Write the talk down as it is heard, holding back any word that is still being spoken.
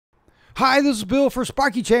Hi, this is Bill for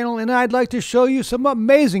Sparky Channel, and I'd like to show you some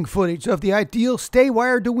amazing footage of the ideal Stay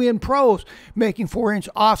Wired to Win pros making 4-inch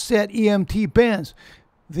offset EMT bends.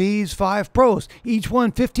 These 5 pros, each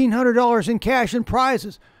won $1,500 in cash and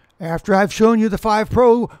prizes. After I've shown you the 5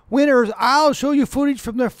 pro winners, I'll show you footage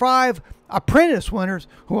from the 5 apprentice winners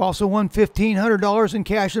who also won $1,500 in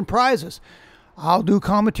cash and prizes. I'll do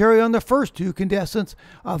commentary on the first 2 contestants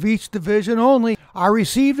of each division only. I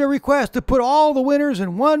received a request to put all the winners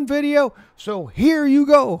in one video, so here you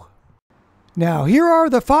go. Now here are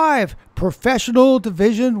the 5 professional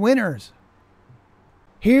division winners.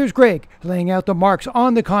 Here's Greg laying out the marks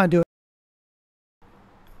on the conduit.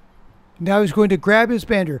 Now he's going to grab his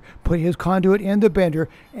bender, put his conduit in the bender,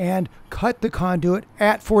 and cut the conduit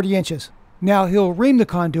at 40 inches. Now he'll ream the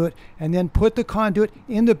conduit and then put the conduit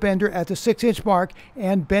in the bender at the 6-inch mark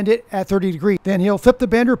and bend it at 30 degrees. Then he'll flip the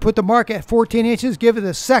bender, put the mark at 14 inches, give it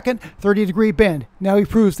a second 30-degree bend. Now he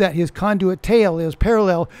proves that his conduit tail is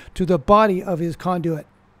parallel to the body of his conduit.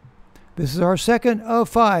 This is our second of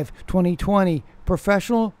 5 2020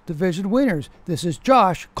 professional division winners. This is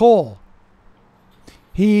Josh Cole.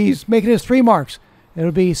 He's making his 3 marks.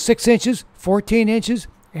 It'll be 6 inches, 14 inches,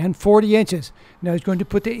 and 40 inches. Now he's going to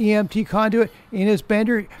put the EMT conduit in his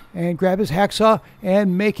bender and grab his hacksaw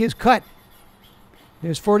and make his cut.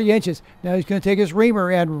 There's 40 inches. Now he's going to take his reamer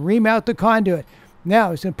and ream out the conduit.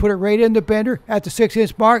 Now he's going to put it right in the bender at the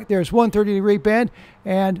 6-inch mark. There's one 30-degree bend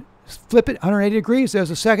and flip it 180 degrees. There's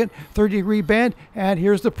a second 30-degree bend, and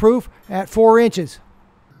here's the proof at 4 inches.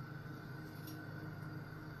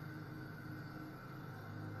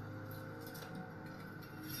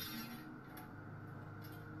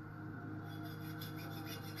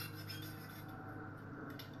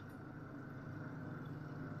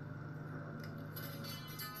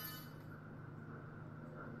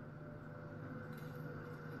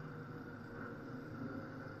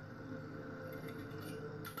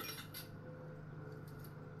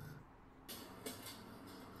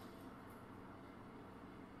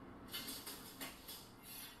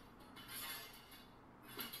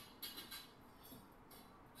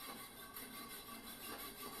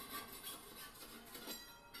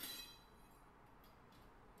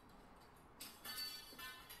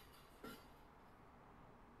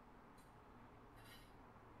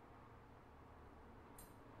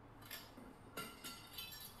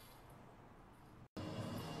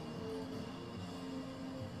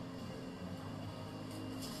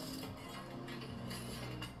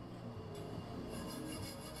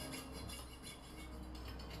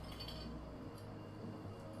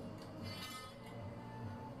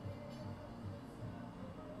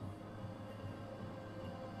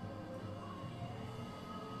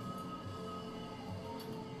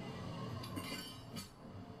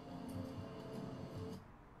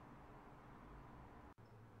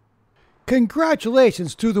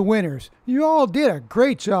 Congratulations to the winners. You all did a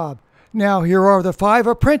great job. Now here are the 5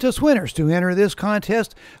 apprentice winners. To enter this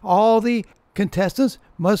contest, all the contestants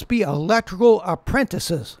must be electrical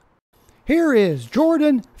apprentices. Here is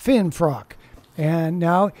Jordan Finfrock. And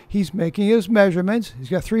now he's making his measurements. He's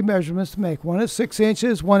got 3 measurements to make. One at 6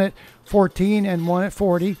 inches, one at 14, and one at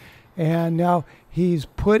 40. And now he's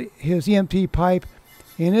put his EMT pipe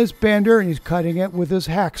in his bender and he's cutting it with his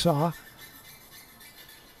hacksaw.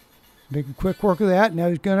 Making quick work of that. Now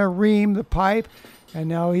he's going to ream the pipe, and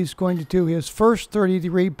now he's going to do his first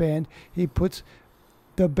 30-degree bend. He puts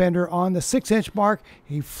the bender on the 6-inch mark.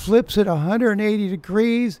 He flips it 180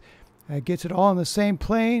 degrees, gets it all on the same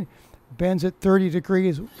plane, bends it 30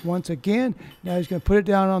 degrees once again. Now he's going to put it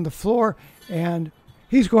down on the floor, and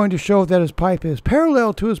he's going to show that his pipe is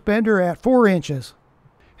parallel to his bender at 4 inches.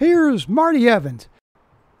 Here's Marty Evans.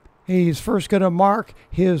 He's first going to mark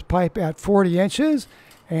his pipe at 40 inches.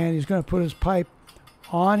 And he's going to put his pipe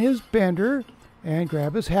on his bender and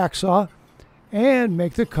grab his hacksaw and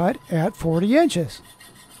make the cut at 40 inches.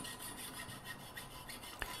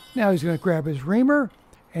 Now he's going to grab his reamer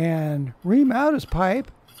and ream out his pipe.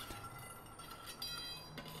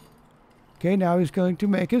 Okay, now he's going to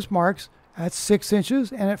make his marks at 6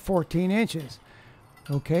 inches and at 14 inches.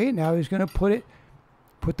 Okay, now he's going to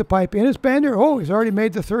put the pipe in his bender. Oh, he's already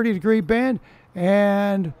made the 30-degree bend,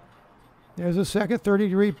 and there's a second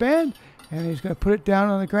 30-degree bend, and he's going to put it down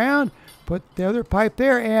on the ground, put the other pipe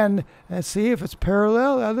there, and let's see if it's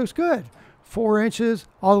parallel. That looks good. 4 inches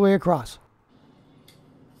all the way across.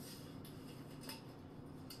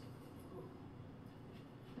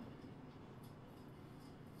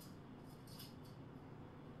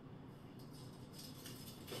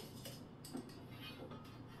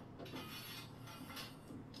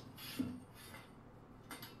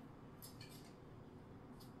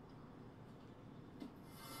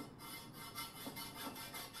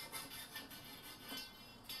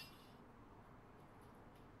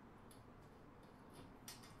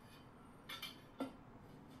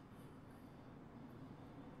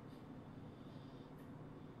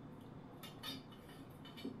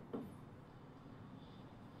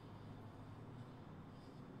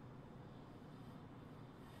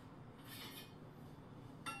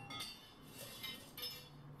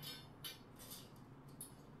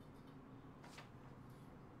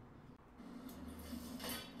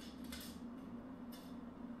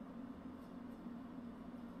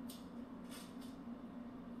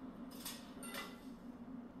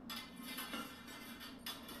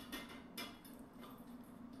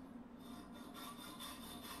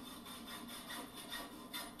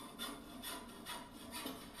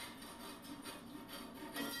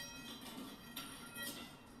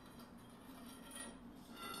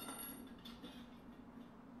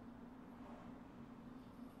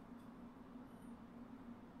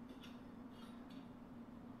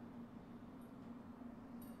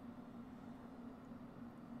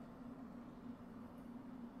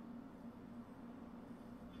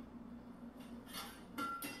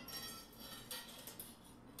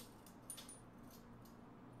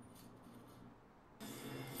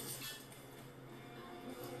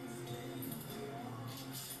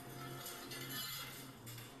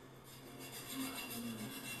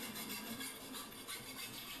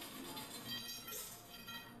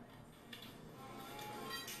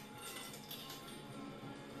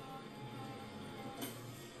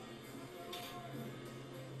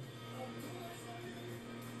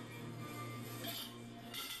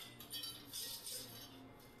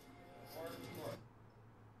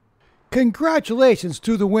 Congratulations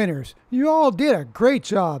to the winners. You all did a great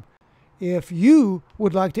job. If you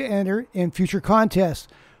would like to enter in future contests,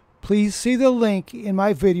 please see the link in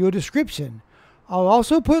my video description. I'll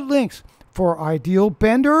also put links for ideal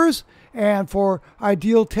benders and for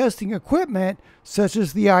ideal testing equipment, such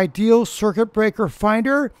as the ideal circuit breaker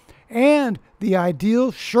finder and the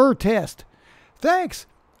ideal Sure test. Thanks.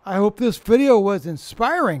 I hope this video was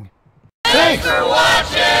inspiring. Thanks for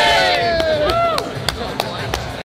watching!